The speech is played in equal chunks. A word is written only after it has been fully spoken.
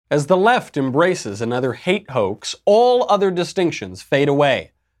As the left embraces another hate hoax, all other distinctions fade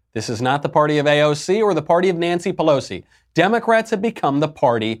away. This is not the party of AOC or the party of Nancy Pelosi. Democrats have become the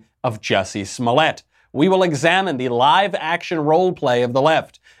party of Jussie Smollett. We will examine the live-action role play of the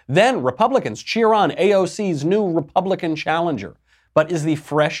left. Then Republicans cheer on AOC's new Republican challenger. But is the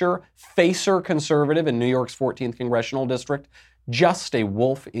fresher, facer conservative in New York's 14th Congressional District just a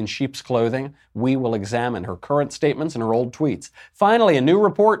wolf in sheep's clothing? We will examine her current statements and her old tweets. Finally, a new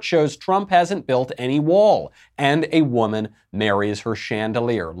report shows Trump hasn't built any wall, and a woman marries her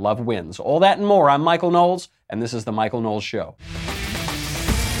chandelier. Love wins. All that and more. I'm Michael Knowles, and this is The Michael Knowles Show.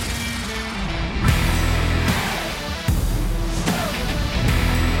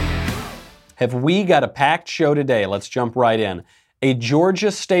 Have we got a packed show today? Let's jump right in. A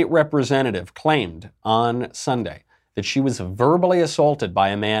Georgia state representative claimed on Sunday that she was verbally assaulted by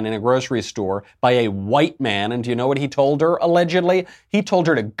a man in a grocery store by a white man. And do you know what he told her, allegedly? He told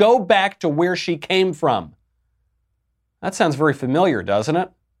her to go back to where she came from. That sounds very familiar, doesn't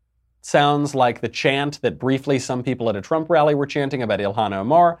it? Sounds like the chant that briefly some people at a Trump rally were chanting about Ilhan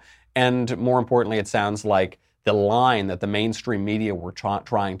Omar. And more importantly, it sounds like the line that the mainstream media were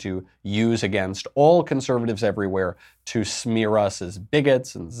trying to use against all conservatives everywhere to smear us as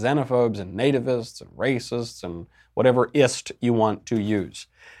bigots and xenophobes and nativists and racists and whatever ist you want to use.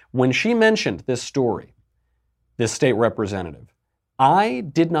 When she mentioned this story, this state representative, I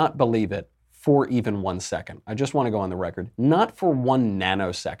did not believe it for even 1 second. I just want to go on the record. Not for 1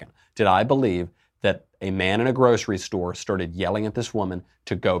 nanosecond did I believe that a man in a grocery store started yelling at this woman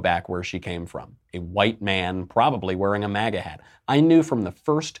to go back where she came from. A white man, probably wearing a MAGA hat. I knew from the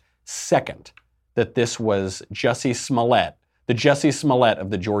first second that this was Jussie Smollett, the Jussie Smollett of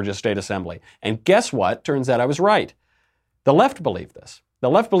the Georgia State Assembly. And guess what? Turns out I was right. The left believed this. The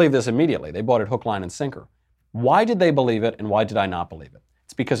left believed this immediately. They bought it hook, line, and sinker. Why did they believe it, and why did I not believe it?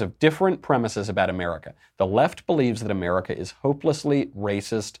 It's because of different premises about America. The left believes that America is hopelessly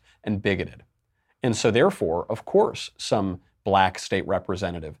racist and bigoted. And so therefore, of course, some black state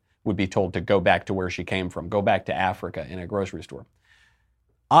representative would be told to go back to where she came from, go back to Africa in a grocery store.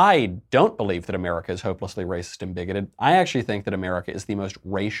 I don't believe that America is hopelessly racist and bigoted. I actually think that America is the most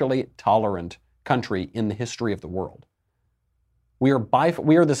racially tolerant country in the history of the world. We are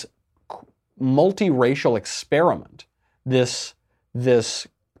this multiracial experiment, this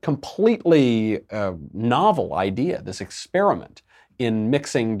completely novel idea, this experiment in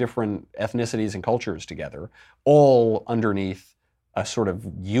mixing different ethnicities and cultures together, all underneath a sort of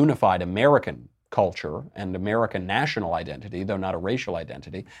unified American culture and American national identity, though not a racial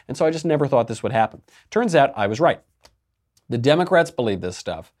identity. And so I just never thought this would happen. Turns out I was right. The Democrats believe this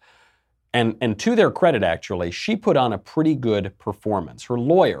stuff. And to their credit, actually, she put on a pretty good performance. Her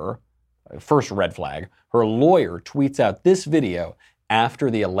lawyer, first red flag, her lawyer tweets out this video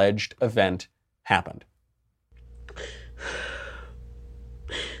after the alleged event happened.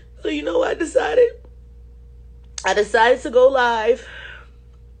 So you know what I decided? I decided to go live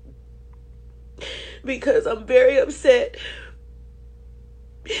because I'm very upset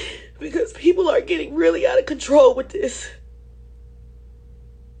because people are getting really out of control with this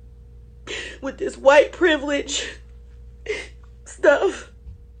white privilege stuff.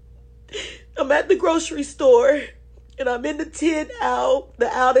 I'm at the grocery store and I'm in the 10 aisle,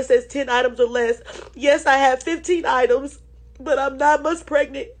 the aisle that says 10 items or less. Yes, I have 15 items, but I'm 9 months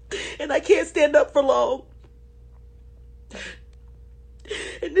pregnant and I can't stand up for long.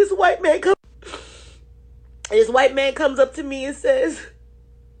 And this white man comes up to me and says,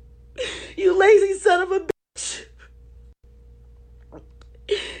 "You lazy son of a bitch."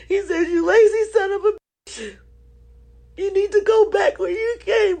 He says, "You lazy son of a bitch. You need to go back where you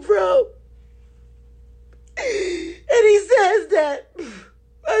came from." And he says that.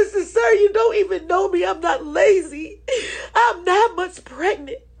 I said, "Sir, you don't even know me. I'm not lazy. I'm 9 months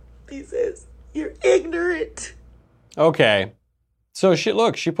pregnant." He says, "You're ignorant." Okay. So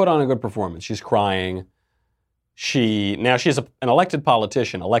she put on a good performance. She's crying. She's an elected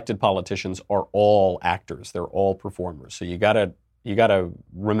politician. Elected politicians are all actors. They're all performers. So you gotta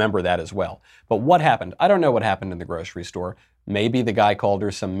remember that as well. But what happened? I don't know what happened in the grocery store. Maybe the guy called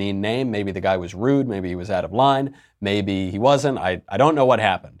her some mean name. Maybe the guy was rude. Maybe he was out of line. Maybe he wasn't. I don't know what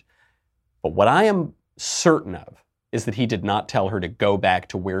happened. But what I am certain of is that he did not tell her to go back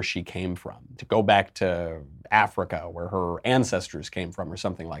to where she came from, to go back to Africa, where her ancestors came from, or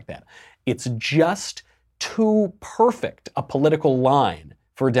something like that. It's just too perfect a political line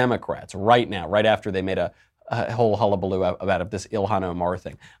for Democrats right now, right after they made a whole hullabaloo about this Ilhan Omar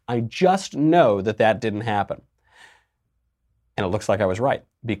thing. I just know that didn't happen. And it looks like I was right,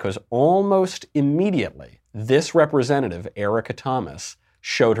 because almost immediately, this representative, Erica Thomas,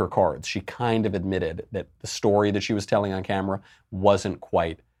 showed her cards. She kind of admitted that the story that she was telling on camera wasn't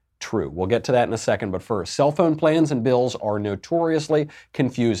quite true. We'll get to that in a second, but first, cell phone plans and bills are notoriously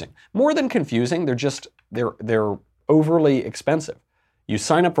confusing. More than confusing, they're overly expensive. You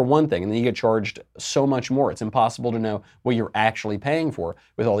sign up for one thing and then you get charged so much more. It's impossible to know what you're actually paying for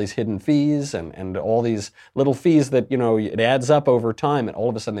with all these hidden fees and all these little fees that, it adds up over time, and all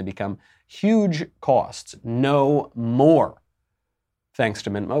of a sudden they become huge costs. No more, thanks to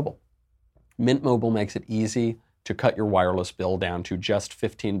Mint Mobile. Mint Mobile makes it easy to cut your wireless bill down to just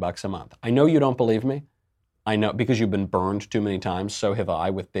 $15 a month. I know you don't believe me. I know, because you've been burned too many times. So have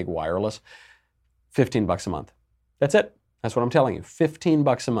I with big wireless. $15 a month. That's it. That's what I'm telling you.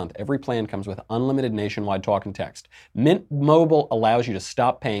 $15 a month. Every plan comes with unlimited nationwide talk and text. Mint Mobile allows you to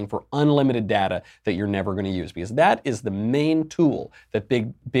stop paying for unlimited data that you're never going to use, because that is the main tool that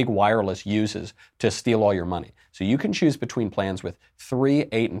big wireless uses to steal all your money. So you can choose between plans with 3,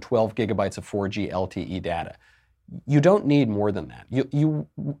 8, and 12 gigabytes of 4G LTE data. You don't need more than that.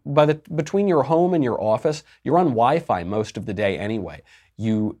 Between your home and your office, you're on Wi-Fi most of the day anyway.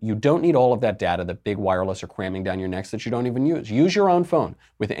 You don't need all of that data that big wireless are cramming down your necks that you don't even use. Use your own phone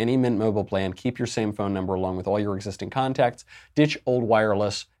with any Mint Mobile plan. Keep your same phone number along with all your existing contacts. Ditch old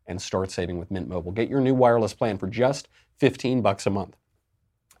wireless and start saving with Mint Mobile. Get your new wireless plan for just $15 a month.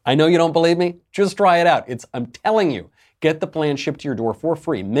 I know you don't believe me. Just try it out. I'm telling you. Get the plan shipped to your door for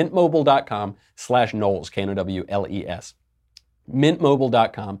free. Mintmobile.com/Knowles, Knowles.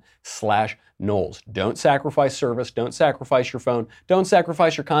 Mintmobile.com/Knowles. Don't sacrifice service. Don't sacrifice your phone. Don't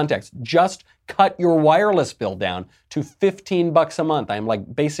sacrifice your contacts. Just cut your wireless bill down to $15 a month. I'm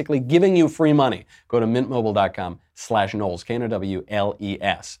basically giving you free money. Go to mintmobile.com/Knowles,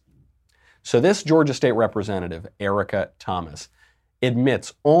 Knowles. So this Georgia State Representative, Erica Thomas,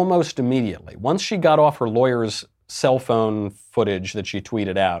 admits almost immediately, once she got off her lawyer's cell phone footage that she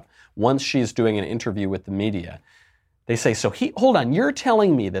tweeted out, once she's doing an interview with the media, they say, hold on, you're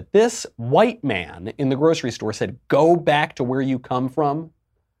telling me that this white man in the grocery store said, go back to where you come from?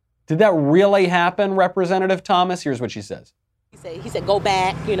 Did that really happen, Representative Thomas? Here's what she says. He said, go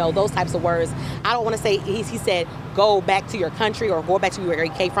back, those types of words. I don't want to say, he said, go back to your country or go back to where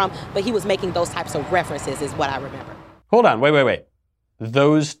you came from, but he was making those types of references is what I remember. Hold on, wait.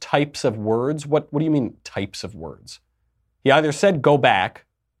 Those types of words? What do you mean types of words? He either said go back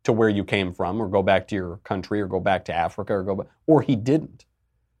to where you came from, or go back to your country, or go back to Africa, or he didn't.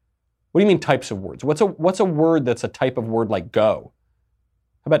 What do you mean types of words? What's a word that's a type of word like go?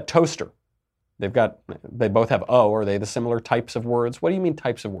 How about toaster? They both have O. Are they the similar types of words? What do you mean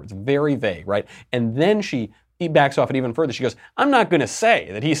types of words? Very vague, right? And then he backs off it even further. She goes, I'm not going to say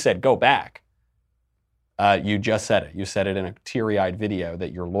that he said go back. You just said it. You said it in a teary-eyed video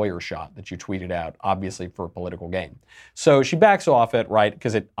that your lawyer shot, that you tweeted out, obviously for a political gain. So she backs off it, right,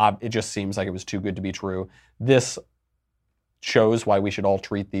 because it just seems like it was too good to be true. This shows why we should all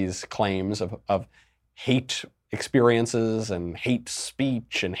treat these claims of hate experiences and hate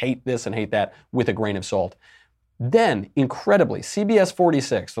speech and hate this and hate that with a grain of salt. Then, incredibly, CBS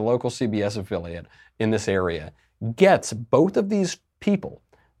 46, the local CBS affiliate in this area, gets both of these people,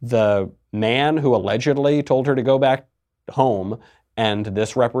 the man who allegedly told her to go back home and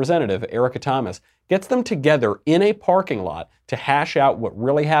this representative, Erica Thomas, gets them together in a parking lot to hash out what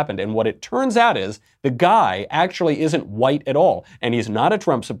really happened. And what it turns out is the guy actually isn't white at all. And he's not a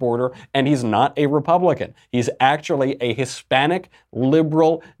Trump supporter, and he's not a Republican. He's actually a Hispanic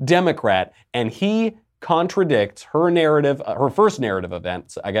liberal Democrat, and he contradicts her narrative, her first narrative of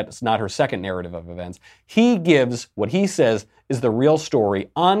events. I guess it's not her second narrative of events. He gives what he says is the real story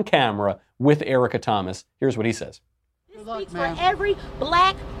on camera with Erica Thomas. Here's what he says. This speaks for every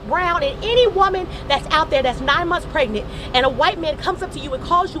black, brown, and any woman that's out there that's 9 months pregnant, and a white man comes up to you and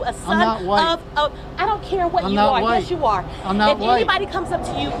calls you a son of I don't care what you are. White. Yes, you are. I'm not white. white. If anybody comes up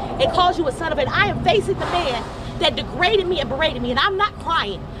to you and calls you a son of it, I am facing the man that degraded me and berated me, and I'm not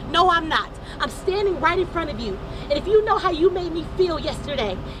crying. No, I'm not. I'm standing right in front of you. And if you know how you made me feel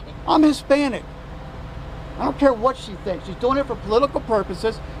yesterday. I'm Hispanic. I don't care what she thinks. She's doing it for political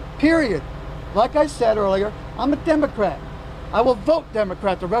purposes, period. Like I said earlier, I'm a Democrat. I will vote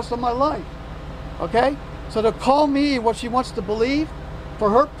Democrat the rest of my life. Okay? So to call me what she wants to believe for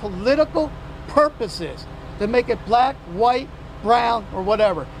her political purposes, to make it black, white, brown, or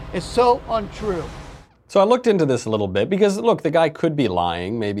whatever, is so untrue. So I looked into this a little bit because, look, the guy could be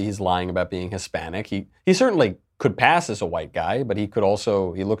lying. Maybe he's lying about being Hispanic. He certainly could pass as a white guy, but he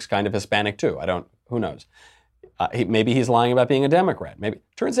looks kind of Hispanic too. Who knows? Maybe he's lying about being a Democrat.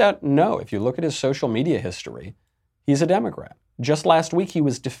 Turns out, no. If you look at his social media history, he's a Democrat. Just last week, he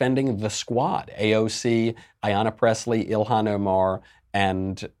was defending the Squad, AOC, Ayanna Pressley, Ilhan Omar,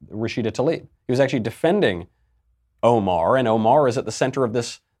 and Rashida Tlaib. He was actually defending Omar, and Omar is at the center of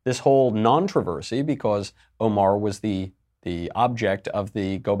this whole controversy because Omar was the object of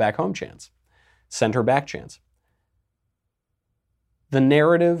the go back home chants, send her back chants. The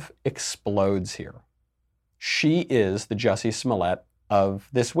narrative explodes here. She is the Jussie Smollett of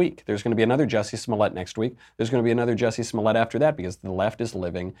this week. There's going to be another Jussie Smollett next week. There's going to be another Jussie Smollett after that because the left is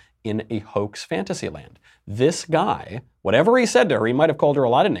living in a hoax fantasy land. This guy, whatever he said to her, he might have called her a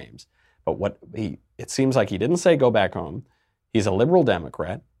lot of names, but it seems like he didn't say go back home. He's a liberal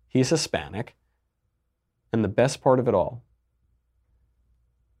Democrat. He's Hispanic. And the best part of it all,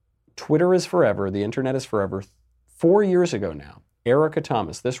 Twitter is forever. The internet is forever. 4 years ago now, Erica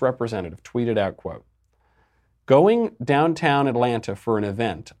Thomas, this representative, tweeted out, quote, "Going downtown Atlanta for an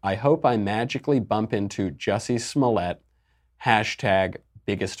event, I hope I magically bump into Jussie Smollett, hashtag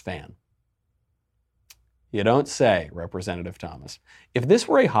biggest fan." You don't say, Representative Thomas. If this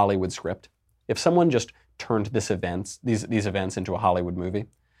were a Hollywood script, if someone just turned these events into a Hollywood movie,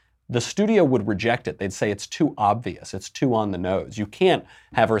 the studio would reject it. They'd say it's too obvious, it's too on the nose. You can't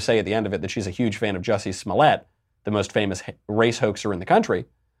have her say at the end of it that she's a huge fan of Jussie Smollett, the most famous race hoaxer in the country.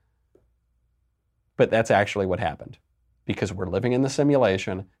 But that's actually what happened. Because we're living in the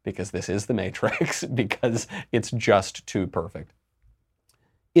simulation, because this is the Matrix, because it's just too perfect.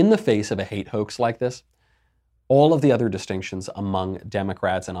 In the face of a hate hoax like this, all of the other distinctions among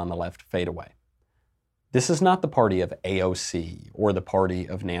Democrats and on the left fade away. This is not the party of AOC or the party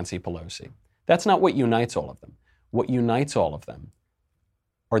of Nancy Pelosi. That's not what unites all of them. What unites all of them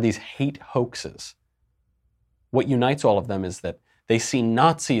are these hate hoaxes. What unites all of them is that they see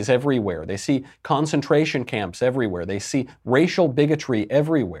Nazis everywhere. They see concentration camps everywhere. They see racial bigotry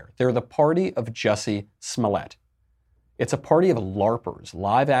everywhere. They're the party of Jussie Smollett. It's a party of LARPers,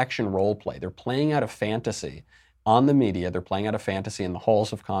 live action role play. They're playing out a fantasy on the media. They're playing out a fantasy in the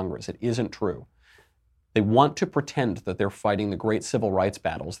halls of Congress. It isn't true. They want to pretend that they're fighting the great civil rights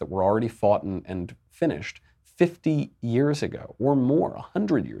battles that were already fought and finished 50 years ago or more,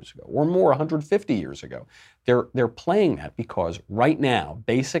 100 years ago or more, 150 years ago. They're playing that because right now,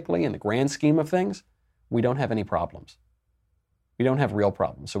 basically, in the grand scheme of things, we don't have any problems. We don't have real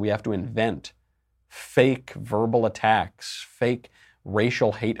problems. So we have to invent fake verbal attacks, fake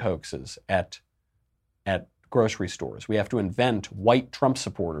racial hate hoaxes at grocery stores. We have to invent white Trump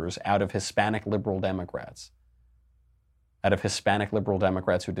supporters out of Hispanic liberal Democrats, out of Hispanic liberal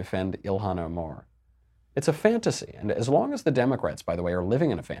Democrats who defend Ilhan Omar. It's a fantasy. And as long as the Democrats, by the way, are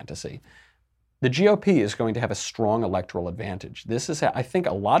living in a fantasy, the GOP is going to have a strong electoral advantage. This is, I think,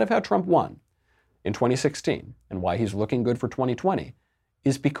 a lot of how Trump won in 2016 and why he's looking good for 2020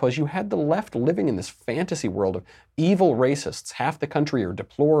 is because you had the left living in this fantasy world of evil racists. Half the country are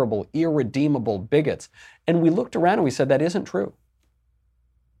deplorable, irredeemable bigots. And we looked around and we said, that isn't true.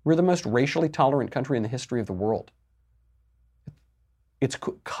 We're the most racially tolerant country in the history of the world. It's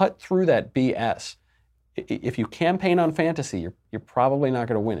cut through that BS. If you campaign on fantasy, you're probably not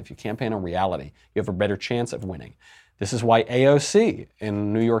going to win. If you campaign on reality, you have a better chance of winning. This is why AOC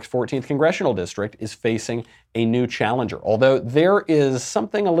in New York's 14th Congressional District is facing a new challenger. Although there is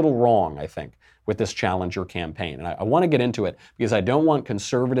something a little wrong, I think, with this challenger campaign. And I want to get into it because I don't want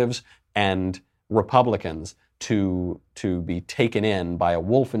conservatives and Republicans to be taken in by a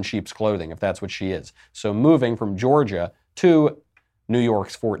wolf in sheep's clothing, if that's what she is. So moving from Georgia to New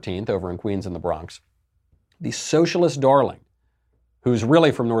York's 14th over in Queens and the Bronx, the socialist darling, who's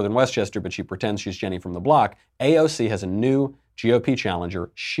really from northern Westchester, but she pretends she's Jenny from the block, AOC has a new GOP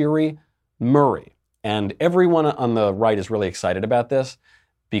challenger, Sherry Murray. And everyone on the right is really excited about this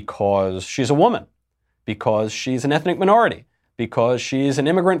because she's a woman, because she's an ethnic minority, because she's an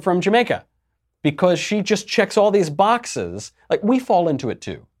immigrant from Jamaica, because she just checks all these boxes. Like, we fall into it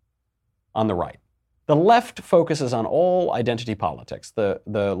too on the right. The left focuses on all identity politics. The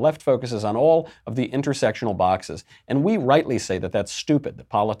left focuses on all of the intersectional boxes. And we rightly say that that's stupid, that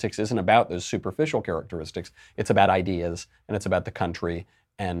politics isn't about those superficial characteristics. It's about ideas, and it's about the country,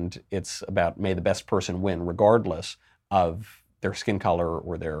 and it's about may the best person win, regardless of their skin color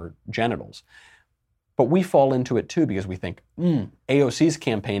or their genitals. But we fall into it too because we think, AOC's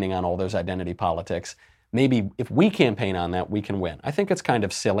campaigning on all those identity politics. Maybe if we campaign on that, we can win. I think it's kind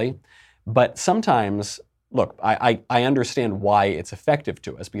of silly. But sometimes, look, I understand why it's effective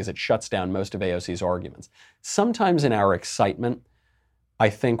to us because it shuts down most of AOC's arguments. Sometimes in our excitement,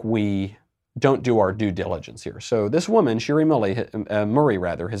 I think we don't do our due diligence here. So this woman, Sherry Murray,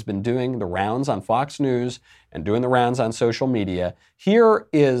 has been doing the rounds on Fox News and doing the rounds on social media. Here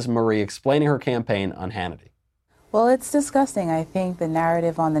is Murray explaining her campaign on Hannity. Well, it's disgusting. I think the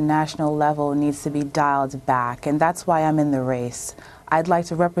narrative on the national level needs to be dialed back, and that's why I'm in the race. I'd like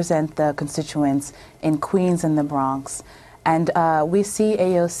to represent the constituents in Queens and the Bronx. And we see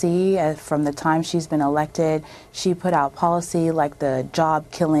AOC from the time she's been elected. She put out policy like the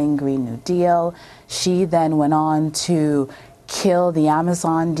job-killing Green New Deal. She then went on to kill the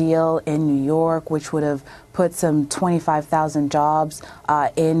Amazon deal in New York, which would have put some 25,000 jobs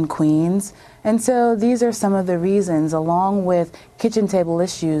in Queens. And so these are some of the reasons, along with kitchen table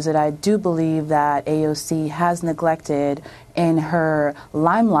issues, that I do believe that AOC has neglected in her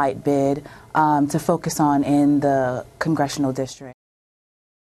limelight bid to focus on in the congressional district.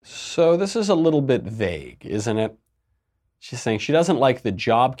 So this is a little bit vague, isn't it? She's saying she doesn't like the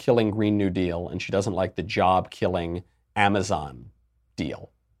job-killing Green New Deal, and she doesn't like the job-killing Amazon deal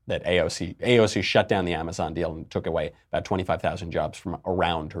that AOC shut down the Amazon deal and took away about 25,000 jobs from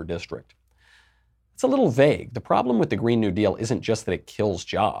around her district. It's a little vague. The problem with the Green New Deal isn't just that it kills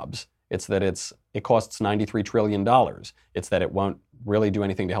jobs. It's that it costs $93 trillion. It's that it won't really do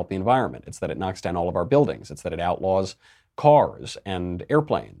anything to help the environment. It's that it knocks down all of our buildings. It's that it outlaws cars and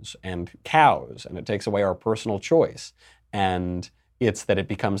airplanes and cows, and it takes away our personal choice. And it's that it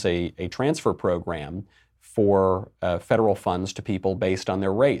becomes a transfer program for federal funds to people based on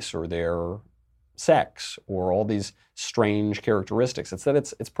their race or their sex or all these strange characteristics. It's that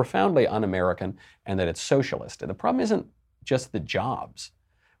it's profoundly un-American and that it's socialist. And the problem isn't just the jobs.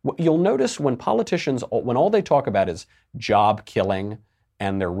 You'll notice when politicians, when all they talk about is job killing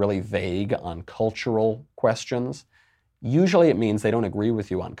and they're really vague on cultural questions, usually it means they don't agree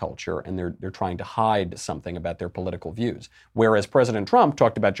with you on culture and they're trying to hide something about their political views. Whereas President Trump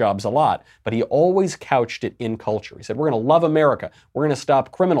talked about jobs a lot, but he always couched it in culture. He said, we're going to love America. We're going to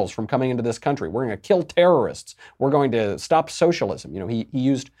stop criminals from coming into this country. We're going to kill terrorists. We're going to stop socialism. You know, he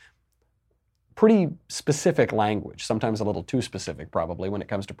used pretty specific language, sometimes a little too specific probably when it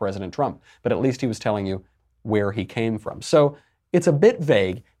comes to President Trump, but at least he was telling you where he came from. So it's a bit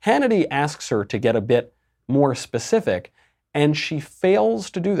vague. Hannity asks her to get a bit more specific, and she fails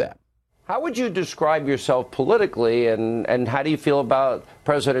to do that. How would you describe yourself politically, and how do you feel about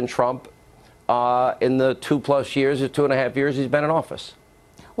President Trump in the 2+ years or 2.5 years he's been in office?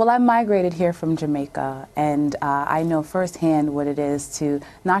 Well, I migrated here from Jamaica, and I know firsthand what it is to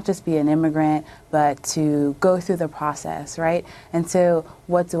not just be an immigrant, but to go through the process, right? And so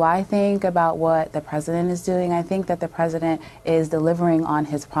what do I think about what the president is doing? I think that the president is delivering on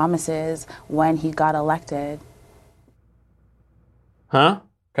his promises when he got elected. Huh?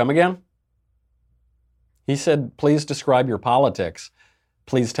 Come again? He said, please describe your politics.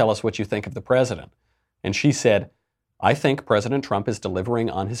 Please tell us what you think of the president. And she said, I think President Trump is delivering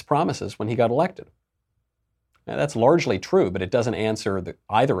on his promises when he got elected. Now, that's largely true, but it doesn't answer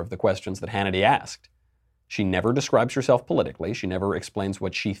either of the questions that Hannity asked. She never describes herself politically. She never explains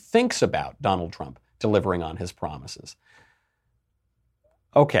what she thinks about Donald Trump delivering on his promises.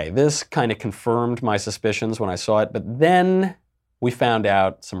 Okay, this kind of confirmed my suspicions when I saw it, but then we found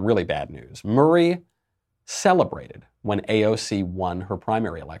out some really bad news. Murray celebrated when AOC won her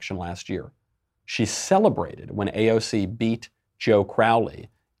primary election last year. She celebrated when AOC beat Joe Crowley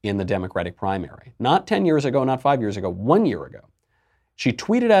in the Democratic primary. Not 10 years ago, not 5 years ago, 1 year ago. She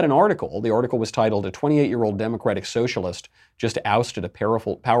tweeted out an article. The article was titled, "A 28-year-old Democratic Socialist Just Ousted a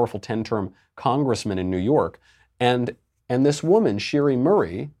Powerful 10-Term Congressman in New York." And this woman, Sherry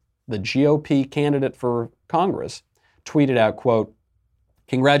Murray, the GOP candidate for Congress, tweeted out, quote,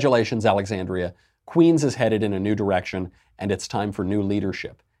 "Congratulations, Alexandria. Queens is headed in a new direction, and it's time for new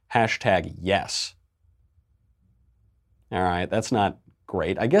leadership. #yes." All right, that's not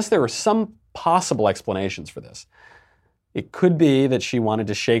great. I guess there are some possible explanations for this. It could be that she wanted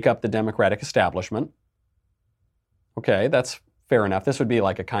to shake up the Democratic establishment. Okay, that's fair enough. This would be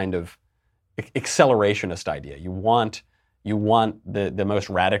like a kind of accelerationist idea. You want the most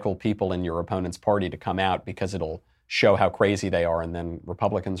radical people in your opponent's party to come out because it'll show how crazy they are, and then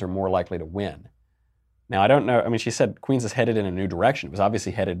Republicans are more likely to win. Now, I don't know. I mean, she said Queens is headed in a new direction. It was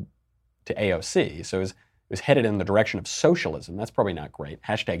obviously headed to AOC, so it was headed in the direction of socialism. That's probably not great.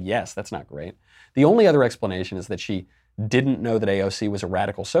 #yes, that's not great. The only other explanation is that she didn't know that AOC was a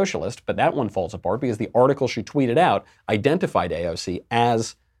radical socialist, but that one falls apart because the article she tweeted out identified AOC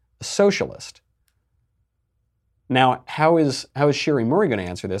as a socialist. Now, how is Sherry Murray going to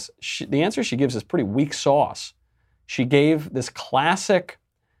answer this? The answer she gives is pretty weak sauce. She gave this classic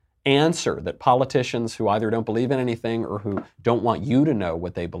answer that politicians who either don't believe in anything or who don't want you to know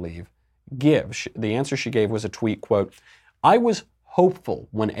what they believe give. The answer she gave was a tweet, quote, "I was hopeful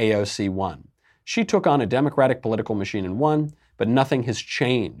when AOC won. She took on a Democratic political machine and won, but nothing has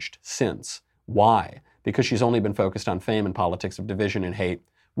changed since. Why? Because she's only been focused on fame and politics of division and hate.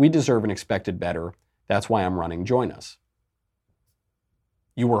 We deserve and expected better. That's why I'm running. Join us."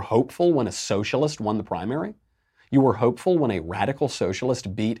 You were hopeful when a socialist won the primary? You were hopeful when a radical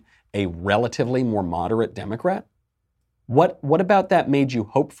socialist beat a relatively more moderate Democrat? What about that made you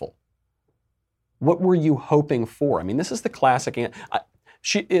hopeful? What were you hoping for? I mean, this is the classic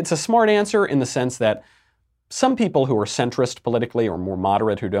it's a smart answer in the sense that some people who are centrist politically or more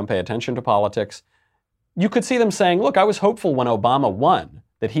moderate who don't pay attention to politics, you could see them saying, look, I was hopeful when Obama won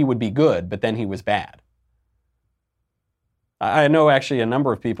that he would be good, but then he was bad. I know actually a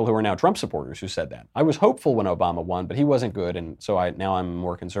number of people who are now Trump supporters who said that. I was hopeful when Obama won, but he wasn't good, and so now I'm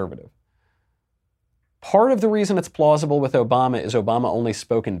more conservative. Part of the reason it's plausible with Obama is Obama only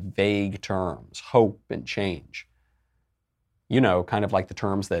spoke in vague terms, hope and change. You know, kind of like the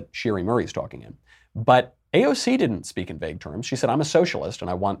terms that Sherry Murray's talking in. But AOC didn't speak in vague terms. She said, I'm a socialist and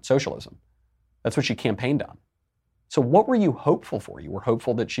I want socialism. That's what she campaigned on. So what were you hopeful for? You were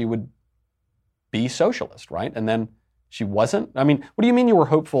hopeful that she would be socialist, right? And then she wasn't? I mean, what do you mean you were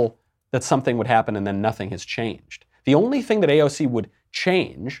hopeful that something would happen and then nothing has changed? The only thing that AOC would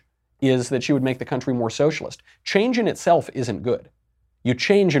change is that she would make the country more socialist. Change in itself isn't good. You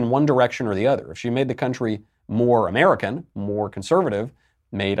change in one direction or the other. If she made the country more American, more conservative,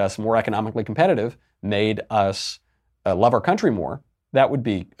 made us more economically competitive, made us love our country more, that would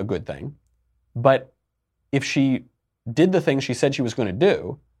be a good thing. But if she did the things she said she was going to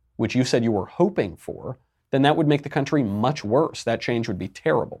do, which you said you were hoping for, then that would make the country much worse. That change would be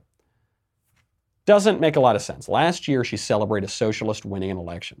terrible. Doesn't make a lot of sense. Last year, she celebrated a socialist winning an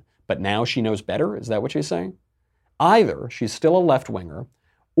election, but now she knows better? Is that what she's saying? Either she's still a left-winger,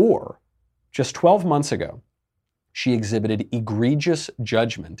 or just 12 months ago, she exhibited egregious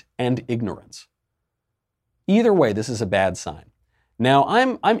judgment and ignorance. Either way, this is a bad sign. Now,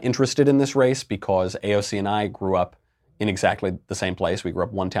 I'm interested in this race because AOC and I grew up in exactly the same place. We grew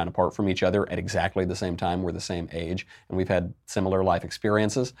up one town apart from each other at exactly the same time. We're the same age, and we've had similar life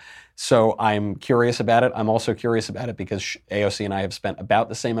experiences. So I'm curious about it. I'm also curious about it because AOC and I have spent about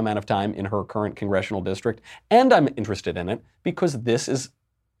the same amount of time in her current congressional district, and I'm interested in it because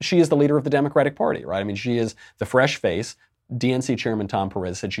she is the leader of the Democratic Party, right? I mean, she is the fresh face. DNC Chairman Tom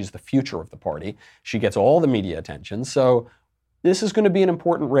Perez said she's the future of the party. She gets all the media attention. So this is going to be an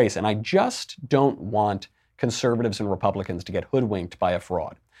important race, and I just don't want conservatives and Republicans to get hoodwinked by a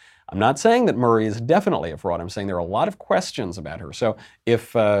fraud. I'm not saying that Murray is definitely a fraud. I'm saying there are a lot of questions about her. So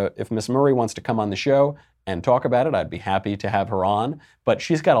if Ms. Murray wants to come on the show and talk about it, I'd be happy to have her on. But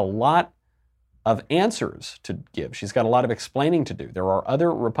she's got a lot of answers to give. She's got a lot of explaining to do. There are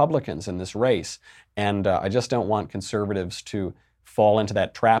other Republicans in this race, and I just don't want conservatives to fall into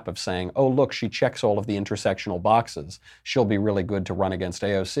that trap of saying, oh, look, she checks all of the intersectional boxes. She'll be really good to run against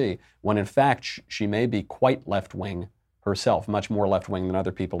AOC, when in fact, she may be quite left-wing herself, much more left-wing than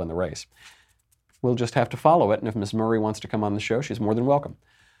other people in the race. We'll just have to follow it, and if Ms. Murray wants to come on the show, she's more than welcome.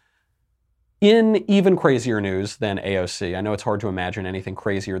 In even crazier news than AOC, I know it's hard to imagine anything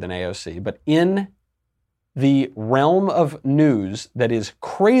crazier than AOC, but in the realm of news that is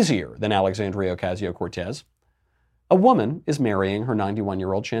crazier than Alexandria Ocasio-Cortez, a woman is marrying her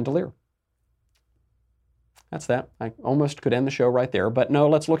 91-year-old chandelier. That's that. I almost could end the show right there, but no,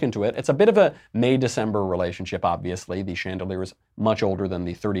 let's look into it. It's a bit of a May-December relationship, obviously. The chandelier is much older than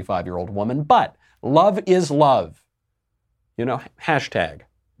the 35-year-old woman, but love is love. You know, hashtag.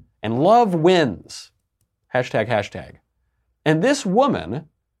 And love wins. Hashtag, hashtag. And this woman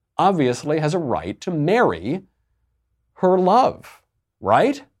obviously has a right to marry her love,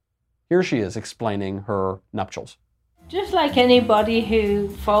 right? Here she is explaining her nuptials. Just like anybody who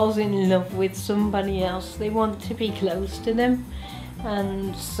falls in love with somebody else, they want to be close to them.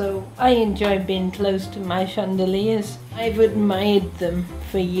 And so I enjoy being close to my chandeliers. I've admired them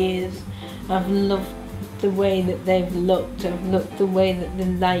for years. I've loved the way that they've looked. I've looked the way that the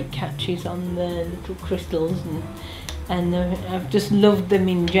light catches on the little crystals, and I've just loved them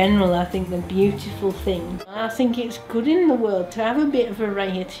in general. I think they're beautiful things. I think it's good in the world to have a bit of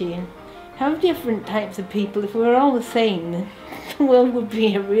variety and have different types of people. If we were all the same, then the world would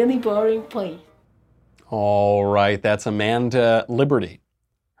be a really boring place. All right, that's Amanda Liberty.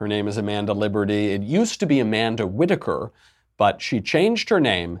 Her name is Amanda Liberty. It used to be Amanda Whitaker, but she changed her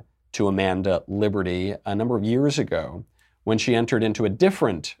name to Amanda Liberty a number of years ago when she entered into a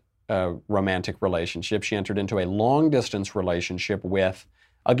different romantic relationship. She entered into a long-distance relationship with,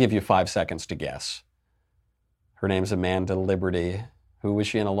 I'll give you 5 seconds to guess. Her name's Amanda Liberty. Who was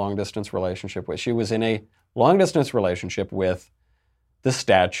she in a long-distance relationship with? She was in a long-distance relationship with the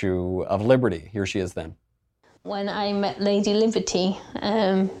Statue of Liberty. Here she is then. When I met Lady Liberty,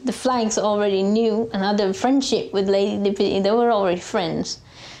 the flags already knew and had a friendship with Lady Liberty. They were already friends.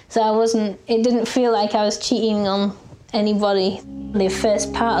 So it didn't feel like I was cheating on anybody. The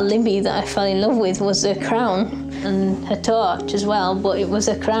first part of Libby that I fell in love with was her crown and her torch as well, but it was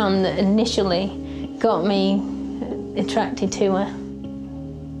her crown that initially got me attracted to her.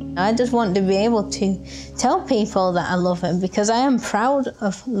 I just want to be able to tell people that I love her because I am proud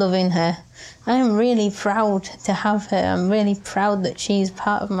of loving her. I am really proud to have her. I'm really proud that she's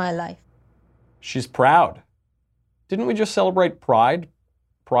part of my life. She's proud. Didn't we just celebrate Pride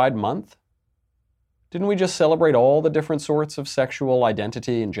Month? Didn't we just celebrate all the different sorts of sexual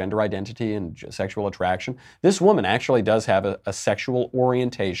identity and gender identity and sexual attraction? This woman actually does have a sexual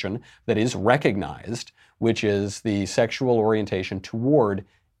orientation that is recognized, which is the sexual orientation toward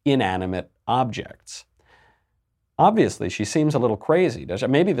inanimate objects. Obviously, she seems a little crazy.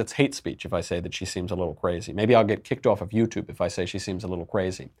 Maybe that's hate speech if I say that she seems a little crazy. Maybe I'll get kicked off of YouTube if I say she seems a little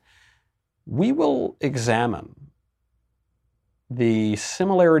crazy. We will examine the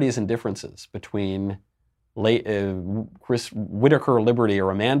similarities and differences between Chris Whitaker Liberty or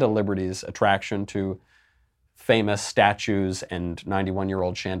Amanda Liberty's attraction to famous statues and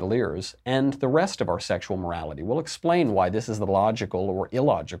 91-year-old chandeliers and the rest of our sexual morality. We'll explain why this is the logical or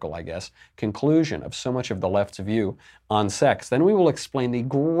illogical, I guess, conclusion of so much of the left's view on sex. Then we will explain the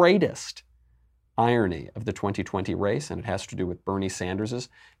greatest irony of the 2020 race, and it has to do with Bernie Sanders'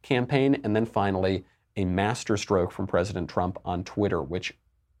 campaign. And then finally, a masterstroke from President Trump on Twitter, which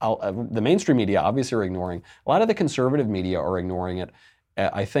the mainstream media obviously are ignoring. A lot of the conservative media are ignoring it.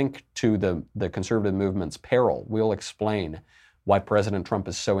 I think to the conservative movement's peril. We'll explain why President Trump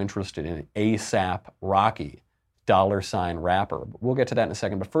is so interested in ASAP Rocky, $ rapper. We'll get to that in a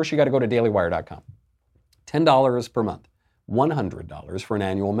second. But first, you got to go to dailywire.com. $10 per month, $100 for an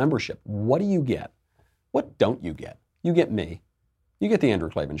annual membership. What do you get? What don't you get? You get me. You get the Andrew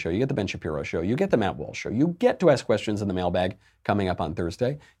Klavan Show. You get the Ben Shapiro Show. You get the Matt Walsh Show. You get to ask questions in the mailbag coming up on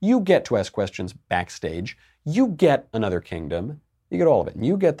Thursday. You get to ask questions backstage. You get Another Kingdom. You get all of it. And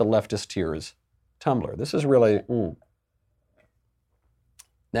you get the Leftist Tears tumbler. This is really,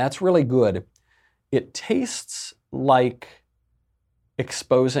 that's really good. It tastes like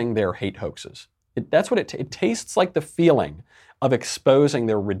exposing their hate hoaxes. That's what it tastes like, the feeling of exposing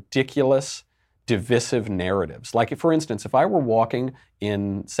their ridiculous, divisive narratives. Like, for instance, if I were walking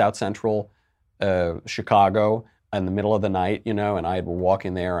in South Central Chicago in the middle of the night, and I were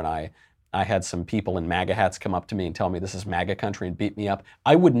walking there and I had some people in MAGA hats come up to me and tell me this is MAGA country and beat me up,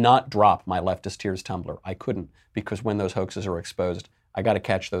 I would not drop my Leftist Tears tumbler. I couldn't, because when those hoaxes are exposed, I got to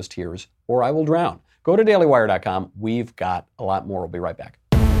catch those tears or I will drown. Go to dailywire.com. We've got a lot more. We'll be right back.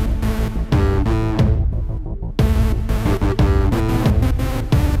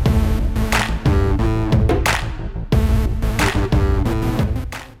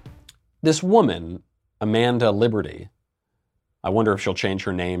 This woman, Amanda Liberty, I wonder if she'll change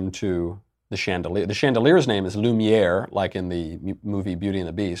her name to the Chandelier. The Chandelier's name is Lumiere, like in the movie Beauty and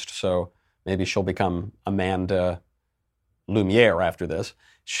the Beast, so maybe she'll become Amanda Lumiere after this.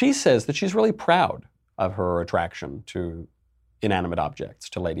 She says that she's really proud of her attraction to inanimate objects,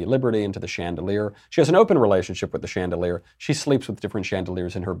 to Lady Liberty and to the chandelier. She has an open relationship with the chandelier. She sleeps with different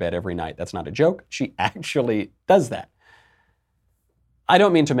chandeliers in her bed every night. That's not a joke. She actually does that. I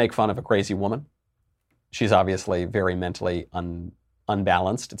don't mean to make fun of a crazy woman. She's obviously very mentally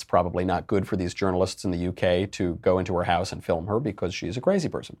unbalanced. It's probably not good for these journalists in the UK to go into her house and film her because she's a crazy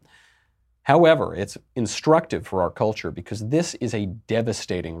person. However, it's instructive for our culture because this is a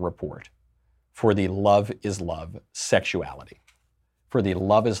devastating report for the love is love sexuality, for the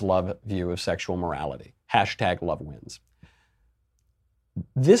love is love view of sexual morality. Hashtag love wins.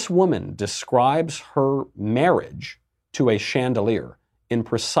 This woman describes her marriage to a chandelier in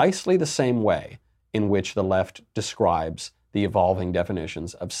precisely the same way in which the left describes the evolving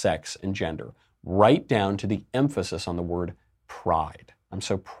definitions of sex and gender, right down to the emphasis on the word pride. I'm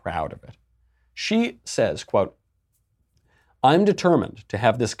so proud of it. She says, quote, "I'm determined to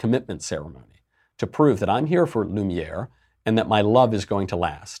have this commitment ceremony to prove that I'm here for Lumiere and that my love is going to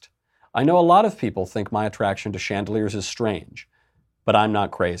last. I know a lot of people think my attraction to chandeliers is strange, but I'm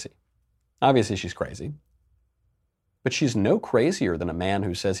not crazy." Obviously, she's crazy. But she's no crazier than a man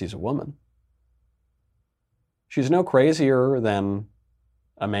who says he's a woman. She's no crazier than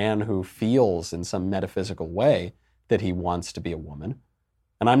a man who feels in some metaphysical way that he wants to be a woman.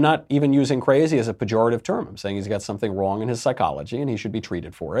 And I'm not even using crazy as a pejorative term. I'm saying he's got something wrong in his psychology and he should be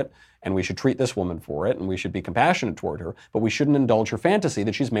treated for it. And we should treat this woman for it. And we should be compassionate toward her. But we shouldn't indulge her fantasy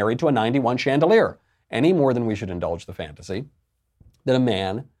that she's married to a 91 chandelier any more than we should indulge the fantasy that a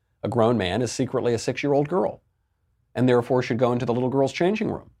man, a grown man, is secretly a 6-year-old girl and therefore should go into the little girl's changing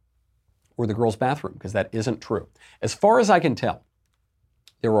room or the girl's bathroom, because that isn't true. As far as I can tell,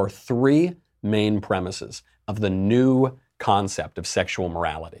 there are 3 main premises of the new concept of sexual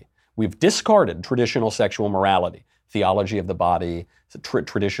morality. We've discarded traditional sexual morality, theology of the body,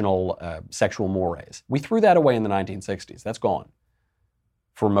 traditional sexual mores. We threw that away in the 1960s. That's gone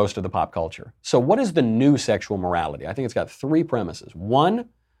for most of the pop culture. So what is the new sexual morality? I think it's got three premises. One,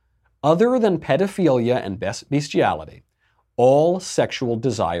 other than pedophilia and bestiality, all sexual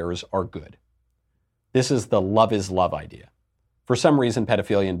desires are good. This is the love is love idea. For some reason,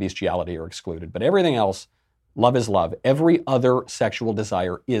 pedophilia and bestiality are excluded, but everything else, love is love. Every other sexual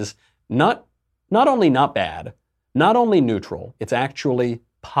desire is not only not bad, not only neutral, it's actually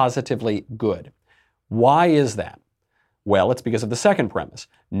positively good. Why is that? Well, it's because of the second premise.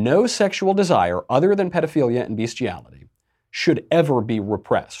 No sexual desire other than pedophilia and bestiality should ever be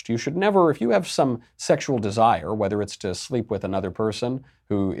repressed. You should never, if you have some sexual desire, whether it's to sleep with another person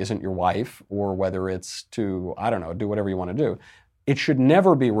who isn't your wife, or whether it's to, I don't know, do whatever you want to do, it should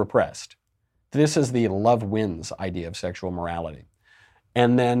never be repressed. This is the love wins idea of sexual morality.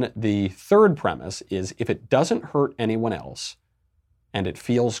 And then the third premise is if it doesn't hurt anyone else and it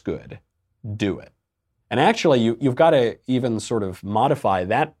feels good, do it. And actually, you've got to even sort of modify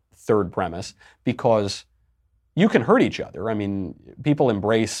that third premise, because you can hurt each other. I mean, people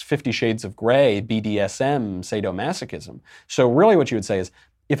embrace 50 Shades of Grey, BDSM, sadomasochism. So really what you would say is,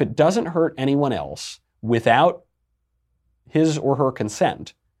 if it doesn't hurt anyone else without his or her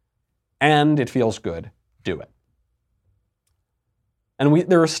consent, and it feels good, do it. And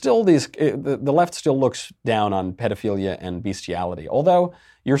there are still these, the left still looks down on pedophilia and bestiality, although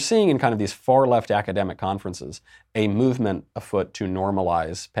you're seeing in kind of these far left academic conferences a movement afoot to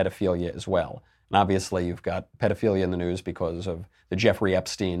normalize pedophilia as well. And obviously you've got pedophilia in the news because of the Jeffrey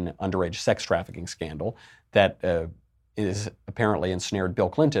Epstein underage sex trafficking scandal that is apparently ensnared Bill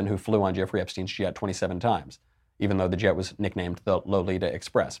Clinton, who flew on Jeffrey Epstein's jet 27 times, even though the jet was nicknamed the Lolita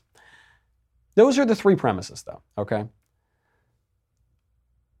Express. Those are the three premises, though, okay?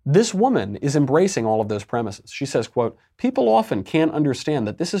 This woman is embracing all of those premises. She says, quote, people often can't understand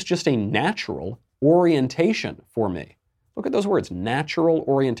that this is just a natural orientation for me. Look at those words, natural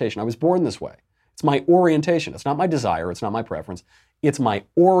orientation. I was born this way. It's my orientation. It's not my desire. It's not my preference. It's my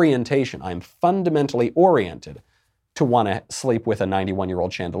orientation. I'm fundamentally oriented to want to sleep with a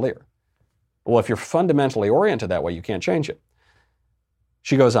 91-year-old chandelier. Well, if you're fundamentally oriented that way, you can't change it.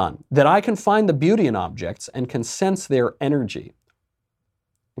 She goes on, that I can find the beauty in objects and can sense their energy.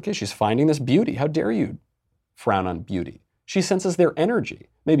 Okay, she's finding this beauty. How dare you frown on beauty? She senses their energy.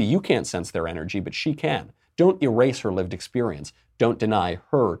 Maybe you can't sense their energy, but she can. Don't erase her lived experience. Don't deny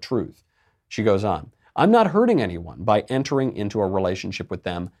her truth. She goes on, I'm not hurting anyone by entering into a relationship with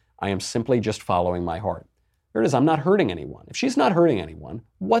them. I am simply just following my heart. There it is, I'm not hurting anyone. If she's not hurting anyone,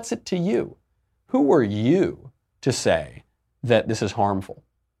 what's it to you? Who are you to say that this is harmful?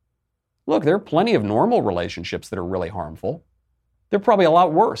 Look, there are plenty of normal relationships that are really harmful. They're probably a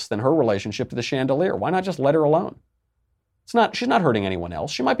lot worse than her relationship to the chandelier. Why not just let her alone? She's not hurting anyone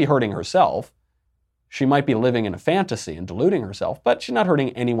else. She might be hurting herself. She might be living in a fantasy and deluding herself, but she's not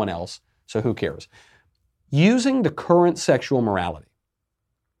hurting anyone else, so who cares? Using the current sexual morality.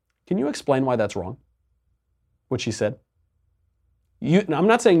 Can you explain why that's wrong? What she said? I'm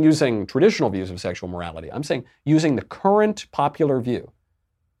not saying using traditional views of sexual morality. I'm saying using the current popular view.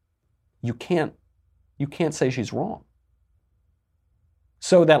 You can't say she's wrong.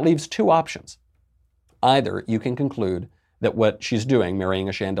 So that leaves two options. Either you can conclude that what she's doing, marrying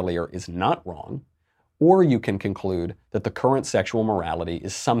a chandelier, is not wrong, or you can conclude that the current sexual morality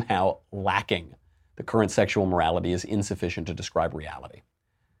is somehow lacking. The current sexual morality is insufficient to describe reality.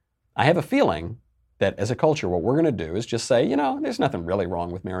 I have a feeling that as a culture, what we're going to do is just say, there's nothing really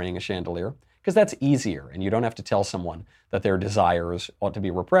wrong with marrying a chandelier, because that's easier, and you don't have to tell someone that their desires ought to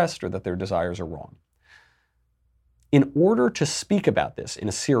be repressed or that their desires are wrong. In order to speak about this in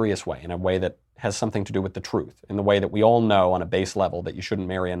a serious way, in a way that has something to do with the truth, in the way that we all know on a base level that you shouldn't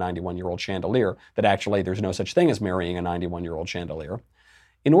marry a 91-year-old chandelier, that actually there's no such thing as marrying a 91-year-old chandelier.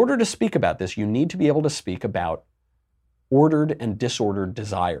 In order to speak about this, you need to be able to speak about ordered and disordered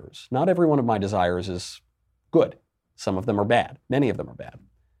desires. Not every one of my desires is good. Some of them are bad. Many of them are bad.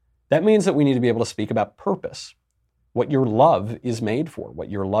 That means that we need to be able to speak about purpose, what your love is made for, what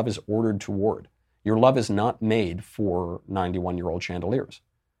your love is ordered toward. Your love is not made for 91-year-old chandeliers.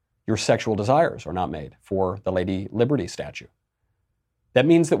 Your sexual desires are not made for the Lady Liberty statue. That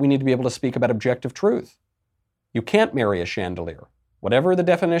means that we need to be able to speak about objective truth. You can't marry a chandelier. Whatever the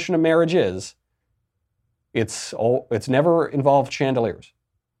definition of marriage is, it's never involved chandeliers.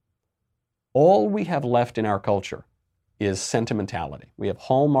 All we have left in our culture is sentimentality. We have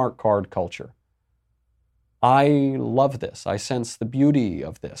Hallmark card culture. I love this. I sense the beauty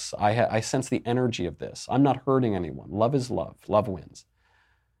of this. I sense the energy of this. I'm not hurting anyone. Love is love. Love wins.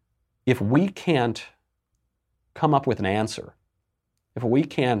 If we can't come up with an answer, if we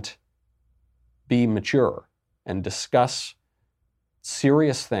can't be mature and discuss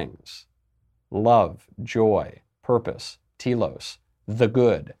serious things, love, joy, purpose, telos, the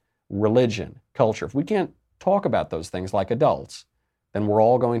good, religion, culture, if we can't talk about those things like adults, then we're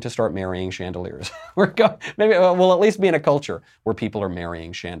all going to start marrying chandeliers. Maybe we'll at least be in a culture where people are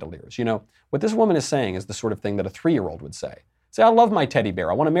marrying chandeliers. You know, what this woman is saying is the sort of thing that a 3-year-old would say. Say, I love my teddy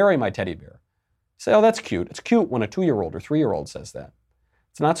bear. I want to marry my teddy bear. Say, oh, that's cute. It's cute when a 2-year-old or 3-year-old says that.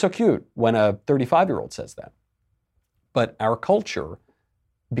 It's not so cute when a 35-year-old says that. But our culture,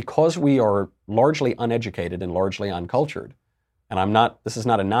 because we are largely uneducated and largely uncultured, and this is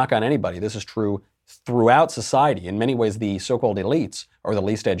not a knock on anybody, this is true throughout society. In many ways, the so-called elites are the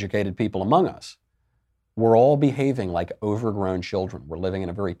least educated people among us. We're all behaving like overgrown children. We're living in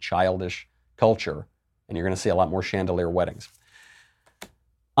a very childish culture, and you're going to see a lot more chandelier weddings.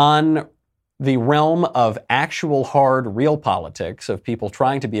 On the realm of actual hard, real politics, of people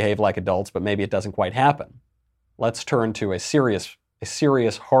trying to behave like adults, but maybe it doesn't quite happen, let's turn to a serious,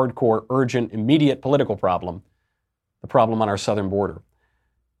 hardcore, urgent, immediate political problem, the problem on our southern border.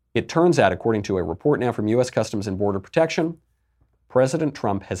 It turns out, according to a report now from U.S. Customs and Border Protection, President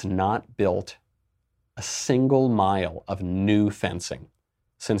Trump has not built a single mile of new fencing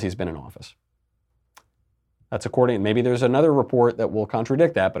since he's been in office. That's according, maybe there's another report that will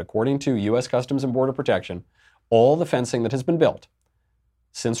contradict that, but according to U.S. Customs and Border Protection, all the fencing that has been built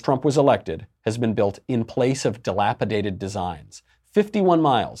since Trump was elected has been built in place of dilapidated designs. 51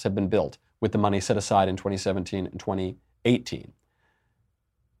 miles have been built with the money set aside in 2017 and 2018.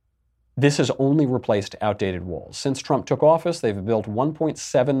 This has only replaced outdated walls. Since Trump took office, they've built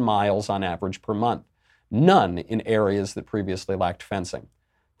 1.7 miles on average per month, none in areas that previously lacked fencing.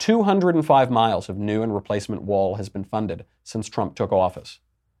 205 miles of new and replacement wall has been funded since Trump took office.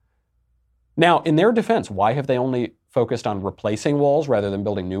 Now, in their defense, why have they only focused on replacing walls rather than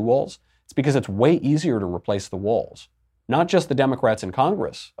building new walls? It's because it's way easier to replace the walls. Not just the Democrats in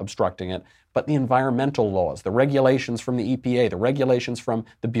Congress obstructing it, but the environmental laws, the regulations from the EPA, the regulations from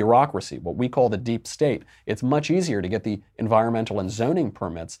the bureaucracy, what we call the deep state. It's much easier to get the environmental and zoning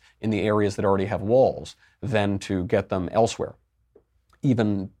permits in the areas that already have walls than to get them elsewhere,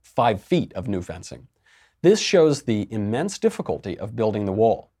 even 5 feet of new fencing. This shows the immense difficulty of building the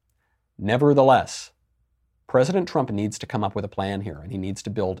wall. Nevertheless, President Trump needs to come up with a plan here, and he needs to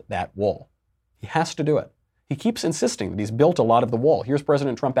build that wall. He has to do it. He keeps insisting that he's built a lot of the wall. Here's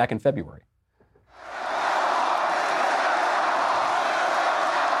President Trump back in February.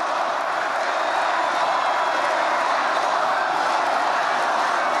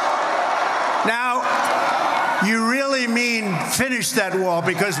 Now, you really mean finish that wall,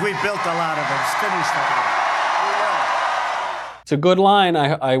 because we built a lot of it. Finish that wall. It's a good line.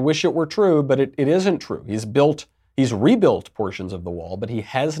 I wish it were true, but it isn't true. He's rebuilt portions of the wall, but he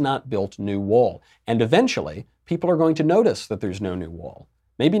has not built new wall. And eventually, people are going to notice that there's no new wall.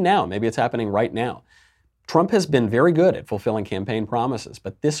 Maybe now, maybe it's happening right now. Trump has been very good at fulfilling campaign promises,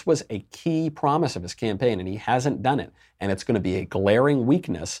 but this was a key promise of his campaign, and he hasn't done it. And it's going to be a glaring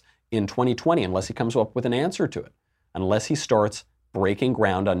weakness in 2020 unless he comes up with an answer to it, unless he starts breaking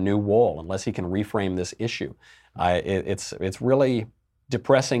ground on new wall, unless he can reframe this issue. It's really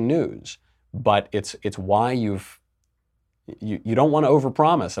depressing news, but it's why you don't want to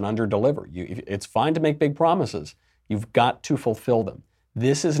overpromise and underdeliver. It's fine to make big promises. You've got to fulfill them.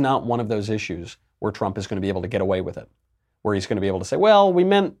 This is not one of those issues where Trump is going to be able to get away with it, where he's going to be able to say, well, we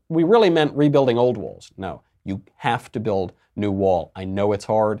really meant rebuilding old walls. No, you have to build new wall. I know it's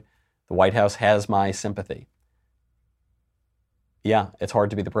hard. The White House has my sympathy. Yeah, it's hard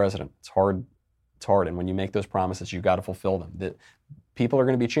to be the president. It's hard. And when you make those promises, you've got to fulfill them. People are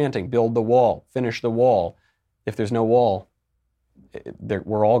going to be chanting, build the wall, finish the wall. If there's no wall,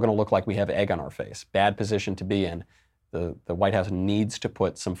 we're all going to look like we have egg on our face. Bad position to be in. The White House needs to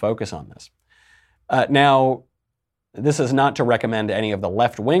put some focus on this. Now, this is not to recommend any of the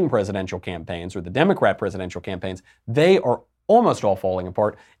left-wing presidential campaigns or the Democrat presidential campaigns. They are almost all falling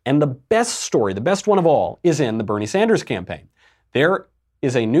apart. And the best story, the best one of all, is in the Bernie Sanders campaign. There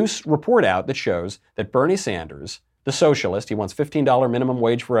is a new report out that shows that Bernie Sanders, the socialist, he wants $15 minimum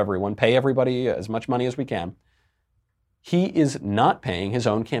wage for everyone, pay everybody as much money as we can. He is not paying his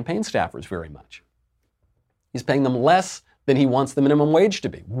own campaign staffers very much. He's paying them less than he wants the minimum wage to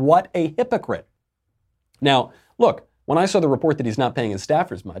be. What a hypocrite. Now, look, when I saw the report that he's not paying his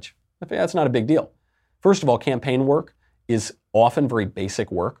staffers much, that's not a big deal. First of all, campaign work is often very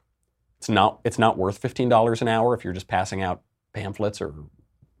basic work. It's not worth $15 an hour if you're just passing out pamphlets or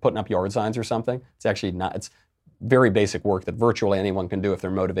putting up yard signs or something. It's actually not. It's very basic work that virtually anyone can do if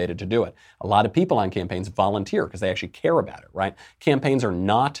they're motivated to do it. A lot of people on campaigns volunteer because they actually care about it, right? Campaigns are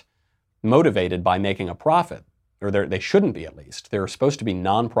not motivated by making a profit, or they shouldn't be at least. They're supposed to be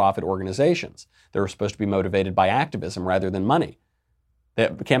nonprofit organizations. They're supposed to be motivated by activism rather than money.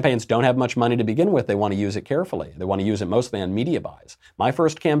 The campaigns don't have much money to begin with. They want to use it carefully. They want to use it mostly on media buys. My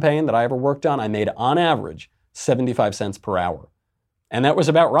first campaign that I ever worked on, I made on average 75 cents per hour. And that was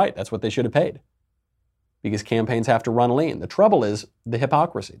about right. That's what they should have paid. Because campaigns have to run lean. The trouble is the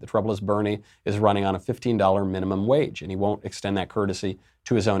hypocrisy. The trouble is Bernie is running on a $15 minimum wage, and he won't extend that courtesy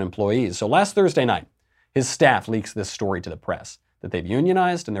to his own employees. So last Thursday night, his staff leaks this story to the press, that they've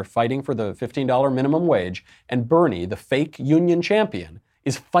unionized and they're fighting for the $15 minimum wage, and Bernie, the fake union champion,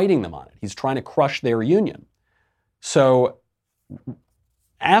 is fighting them on it. He's trying to crush their union. So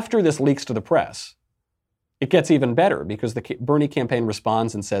after this leaks to the press, it gets even better because the Bernie campaign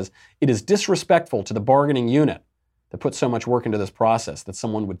responds and says, it is disrespectful to the bargaining unit that put so much work into this process that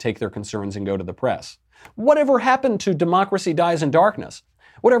someone would take their concerns and go to the press. Whatever happened to democracy dies in darkness?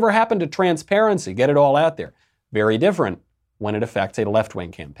 Whatever happened to transparency? Get it all out there. Very different when it affects a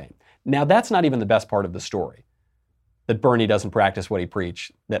left-wing campaign. Now, that's not even the best part of the story, that Bernie doesn't practice what he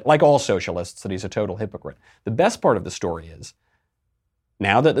preached, that like all socialists, that he's a total hypocrite. The best part of the story is,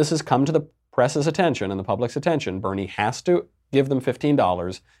 now that this has come to the press's attention and the public's attention, Bernie has to give them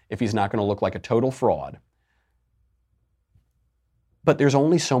 $15 if he's not going to look like a total fraud. But there's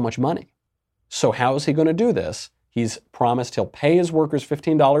only so much money. So how is he going to do this? He's promised he'll pay his workers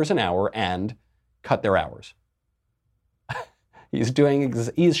 $15 an hour and cut their hours.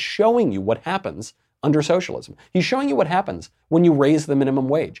 He's showing you what happens under socialism. He's showing you what happens when you raise the minimum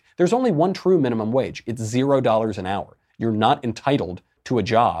wage. There's only one true minimum wage. It's $0 an hour. You're not entitled to a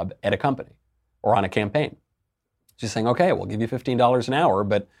job at a company or on a campaign. She's saying, okay, we'll give you $15 an hour,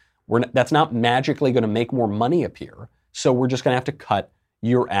 but that's not magically going to make more money appear, so we're just going to have to cut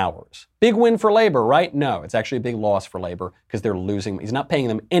your hours. Big win for labor, right? No, it's actually a big loss for labor because they're losing. He's not paying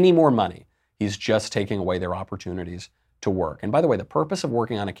them any more money. He's just taking away their opportunities to work. And by the way, the purpose of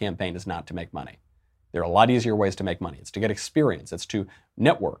working on a campaign is not to make money. There are a lot easier ways to make money. It's to get experience. It's to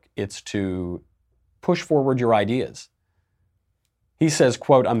network. It's to push forward your ideas. He says,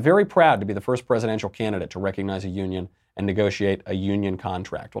 quote, I'm very proud to be the first presidential candidate to recognize a union and negotiate a union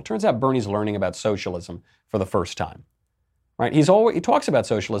contract. Well, it turns out Bernie's learning about socialism for the first time. Right? He talks about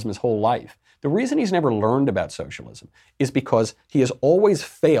socialism his whole life. The reason he's never learned about socialism is because he has always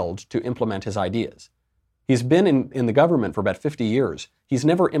failed to implement his ideas. He's been in the government for about 50 years. He's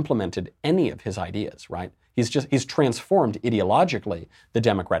never implemented any of his ideas, right? He's transformed ideologically the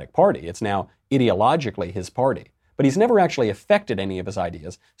Democratic Party. It's now ideologically his party. But he's never actually affected any of his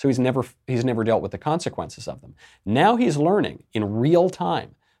ideas, so he's never dealt with the consequences of them. Now he's learning in real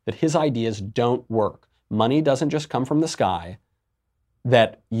time that his ideas don't work. Money doesn't just come from the sky,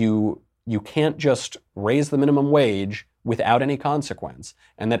 that you can't just raise the minimum wage without any consequence,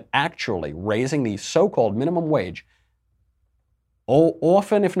 and that actually raising the so-called minimum wage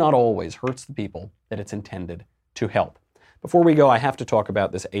often, if not always, hurts the people that it's intended to help. Before we go, I have to talk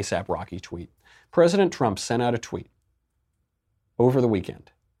about this ASAP Rocky tweet. President Trump sent out a tweet over the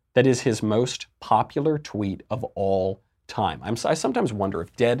weekend that is his most popular tweet of all time. I sometimes wonder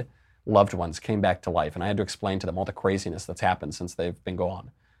if dead loved ones came back to life and I had to explain to them all the craziness that's happened since they've been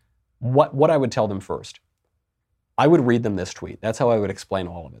gone. What I would tell them first. I would read them this tweet. That's how I would explain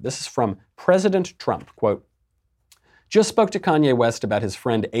all of it. This is from President Trump, quote, just spoke to Kanye West about his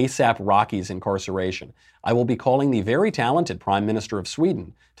friend ASAP Rocky's incarceration. I will be calling the very talented Prime Minister of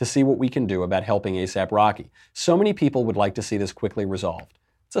Sweden to see what we can do about helping ASAP Rocky. So many people would like to see this quickly resolved.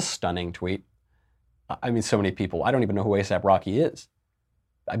 It's a stunning tweet. I mean, so many people. I don't even know who ASAP Rocky is.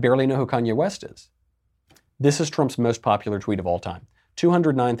 I barely know who Kanye West is. This is Trump's most popular tweet of all time.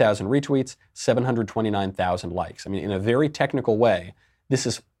 209,000 retweets, 729,000 likes. I mean, in a very technical way, this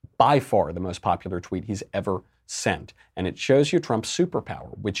is by far the most popular tweet he's ever sent. And it shows you Trump's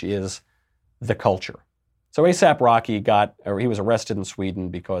superpower, which is the culture. So ASAP Rocky he was arrested in Sweden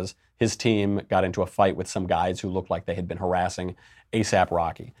because his team got into a fight with some guys who looked like they had been harassing ASAP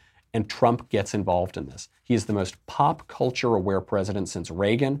Rocky. And Trump gets involved in this. He is the most pop culture aware president since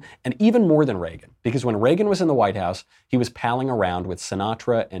Reagan, and even more than Reagan, because when Reagan was in the White House, he was palling around with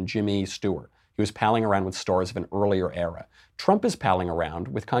Sinatra and Jimmy Stewart. He was palling around with stars of an earlier era. Trump is palling around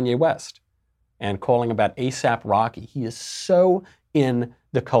with Kanye West and calling about ASAP Rocky. He is so in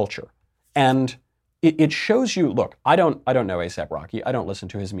the culture. And it shows you, look, I don't know ASAP Rocky. I don't listen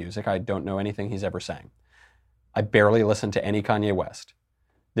to his music. I don't know anything he's ever sang. I barely listen to any Kanye West.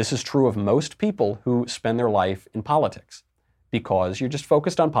 This is true of most people who spend their life in politics, because you're just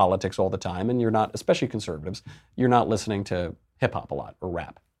focused on politics all the time, and you're not, especially conservatives, you're not listening to hip-hop a lot or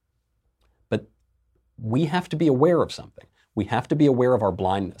rap. But we have to be aware of something. We have to be aware of our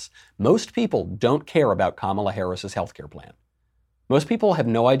blindness. Most people don't care about Kamala Harris's healthcare plan. Most people have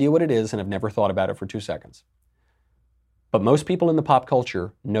no idea what it is and have never thought about it for 2 seconds. But most people in the pop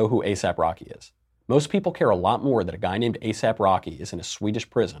culture know who A$AP Rocky is. Most people care a lot more that a guy named A$AP Rocky is in a Swedish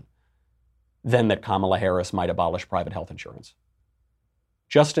prison than that Kamala Harris might abolish private health insurance.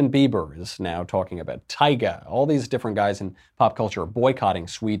 Justin Bieber is now talking about Tyga. All these different guys in pop culture are boycotting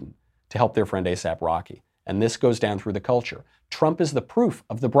Sweden to help their friend A$AP Rocky. And this goes down through the culture. Trump is the proof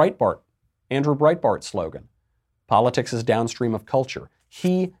of the Andrew Breitbart slogan. Politics is downstream of culture.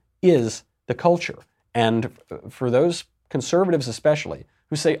 He is the culture. And for those conservatives especially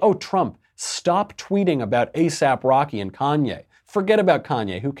who say, oh, Trump, stop tweeting about A$AP Rocky and Kanye. Forget about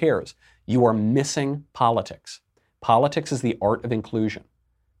Kanye, who cares? You are missing politics. Politics is the art of inclusion.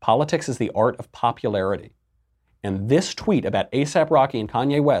 Politics is the art of popularity. And this tweet about A$AP Rocky and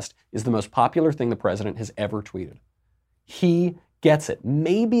Kanye West is the most popular thing the president has ever tweeted. He gets it.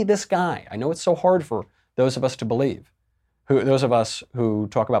 Maybe this guy, I know it's so hard for those of us to believe, those of us who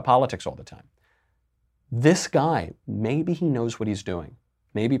talk about politics all the time. This guy, maybe he knows what he's doing.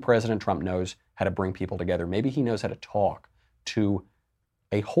 Maybe President Trump knows how to bring people together. Maybe he knows how to talk to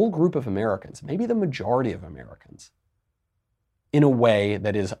a whole group of Americans, maybe the majority of Americans, in a way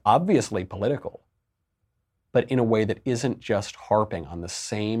that is obviously political, but in a way that isn't just harping on the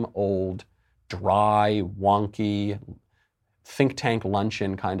same old, dry, wonky, think tank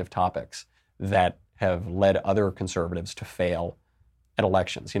luncheon kind of topics that have led other conservatives to fail at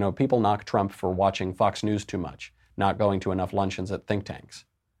elections. You know, people knock Trump for watching Fox News too much, not going to enough luncheons at think tanks.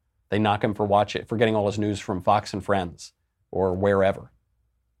 They knock him for getting all his news from Fox and Friends or wherever.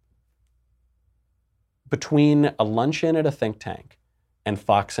 Between a luncheon at a think tank and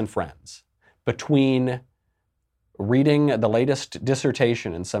Fox and Friends, between reading the latest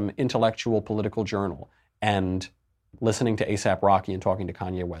dissertation in some intellectual political journal and listening to A$AP Rocky and talking to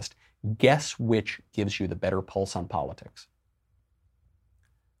Kanye West, guess which gives you the better pulse on politics?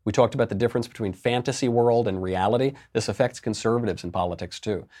 We talked about the difference between fantasy world and reality. This affects conservatives in politics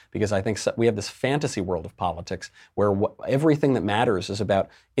too, because I think we have this fantasy world of politics where everything that matters is about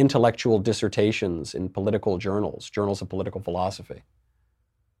intellectual dissertations in political journals, journals of political philosophy.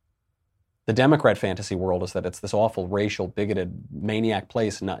 The Democrat fantasy world is that it's this awful racial, bigoted, maniac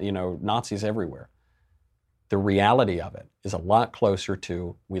place, Nazis everywhere. The reality of it is a lot closer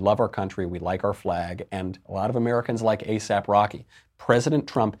to, we love our country, we like our flag, and a lot of Americans like A$AP Rocky. President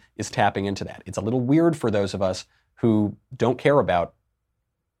Trump is tapping into that. It's a little weird for those of us who don't care about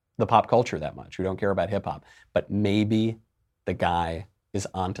the pop culture that much, who don't care about hip-hop, but maybe the guy is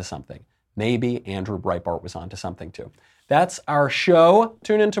onto something. Maybe Andrew Breitbart was onto something too. That's our show.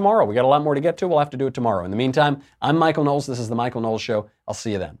 Tune in tomorrow. We got a lot more to get to. We'll have to do it tomorrow. In the meantime, I'm Michael Knowles. This is The Michael Knowles Show. I'll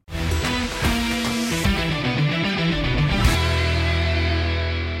see you then.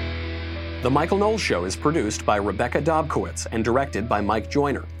 The Michael Knowles Show is produced by Rebecca Dobkowitz and directed by Mike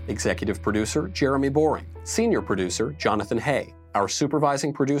Joyner. Executive producer, Jeremy Boring. Senior producer, Jonathan Hay. Our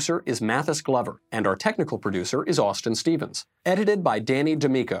supervising producer is Mathis Glover, and our technical producer is Austin Stevens. Edited by Danny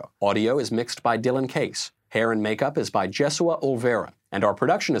D'Amico. Audio is mixed by Dylan Case. Hair and makeup is by Jesua Olvera, and our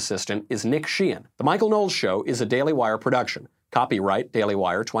production assistant is Nick Sheehan. The Michael Knowles Show is a Daily Wire production. Copyright Daily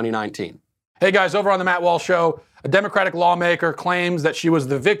Wire 2019. Hey guys, over on the Matt Walsh Show, a Democratic lawmaker claims that she was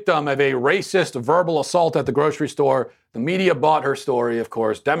the victim of a racist verbal assault at the grocery store. The media bought her story, of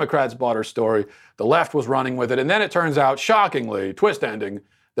course. Democrats bought her story. The left was running with it. And then it turns out, shockingly, twist ending,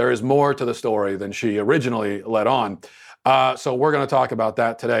 there is more to the story than she originally let on. So we're going to talk about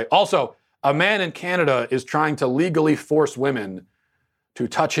that today. Also, a man in Canada is trying to legally force women to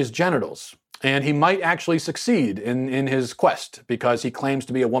touch his genitals. And he might actually succeed in his quest because he claims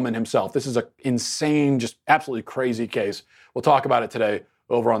to be a woman himself. This is an insane, just absolutely crazy case. We'll talk about it today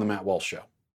over on the Matt Walsh Show.